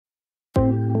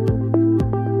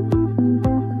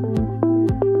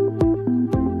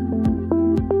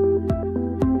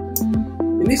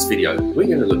this video, we're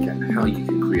going to look at how you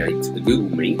can create a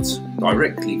Google Meet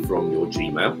directly from your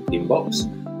Gmail inbox,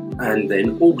 and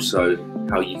then also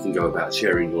how you can go about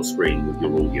sharing your screen with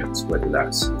your audience, whether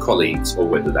that's colleagues or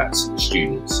whether that's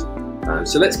students.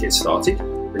 So let's get started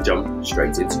and jump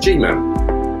straight into Gmail.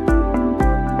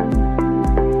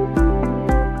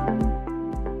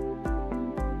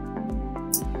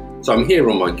 So I'm here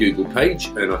on my Google page,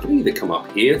 and I can either come up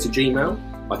here to Gmail,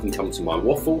 I can come to my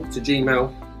waffle to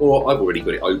Gmail, or I've already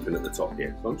got it open at the top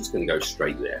here. So I'm just going to go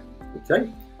straight there,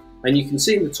 okay? And you can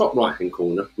see in the top right-hand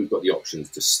corner, we've got the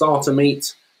options to start a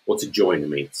meet or to join a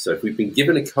meet. So if we've been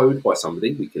given a code by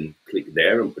somebody, we can click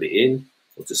there and put it in,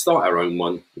 or to start our own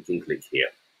one, we can click here.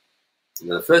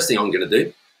 Now the first thing I'm going to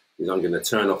do is I'm going to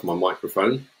turn off my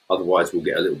microphone, otherwise we'll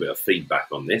get a little bit of feedback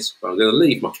on this, but I'm going to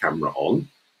leave my camera on.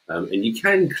 And you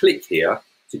can click here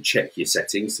to check your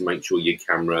settings to make sure your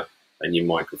camera and your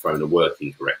microphone are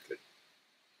working correctly.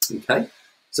 Okay,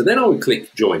 so then I would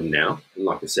click join now. And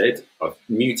like I said, I've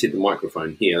muted the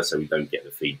microphone here so we don't get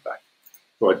the feedback.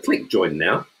 So I'd click join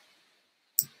now,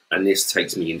 and this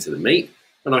takes me into the meet.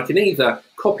 And I can either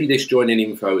copy this join-in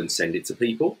info and send it to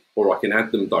people, or I can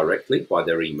add them directly by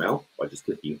their email by just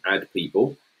clicking add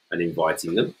people and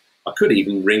inviting them. I could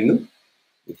even ring them,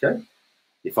 okay,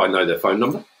 if I know their phone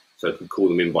number. So I can call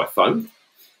them in by phone.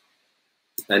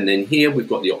 And then here we've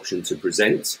got the option to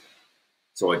present.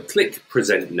 So I click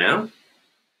present now,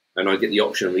 and I get the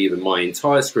option of either my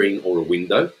entire screen or a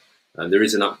window. And there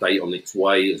is an update on its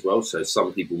way as well. So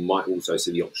some people might also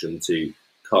see the option to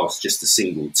cast just a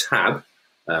single tab.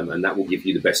 And that will give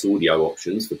you the best audio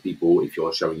options for people if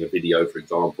you're showing a video, for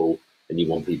example, and you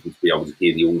want people to be able to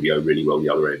hear the audio really well the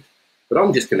other end. But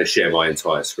I'm just going to share my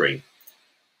entire screen.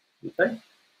 Okay.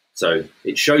 So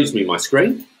it shows me my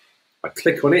screen. I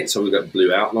click on it, so we've got a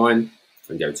blue outline,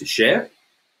 and go to share.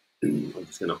 I'm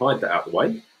just going to hide that out of the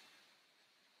way.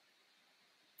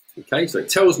 Okay, so it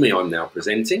tells me I'm now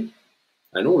presenting,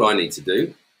 and all I need to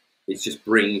do is just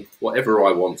bring whatever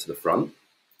I want to the front.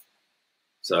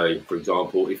 So, for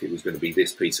example, if it was going to be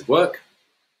this piece of work,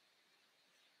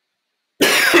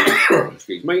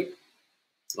 excuse me,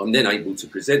 I'm then able to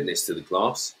present this to the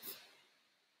class.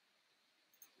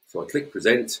 So I click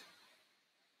present.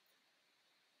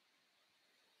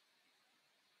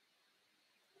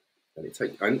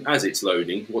 And as it's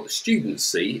loading, what the students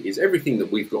see is everything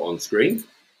that we've got on screen.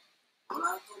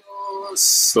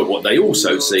 But what they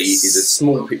also see is a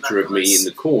small picture of me in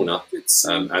the corner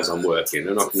as I'm working.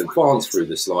 And I can advance through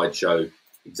the slideshow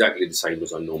exactly the same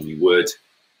as I normally would.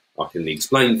 I can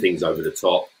explain things over the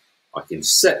top. I can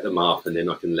set them up, and then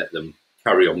I can let them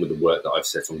carry on with the work that I've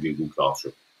set on Google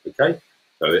Classroom. Okay?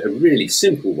 So a really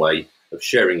simple way of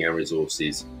sharing our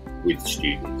resources with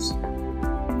students.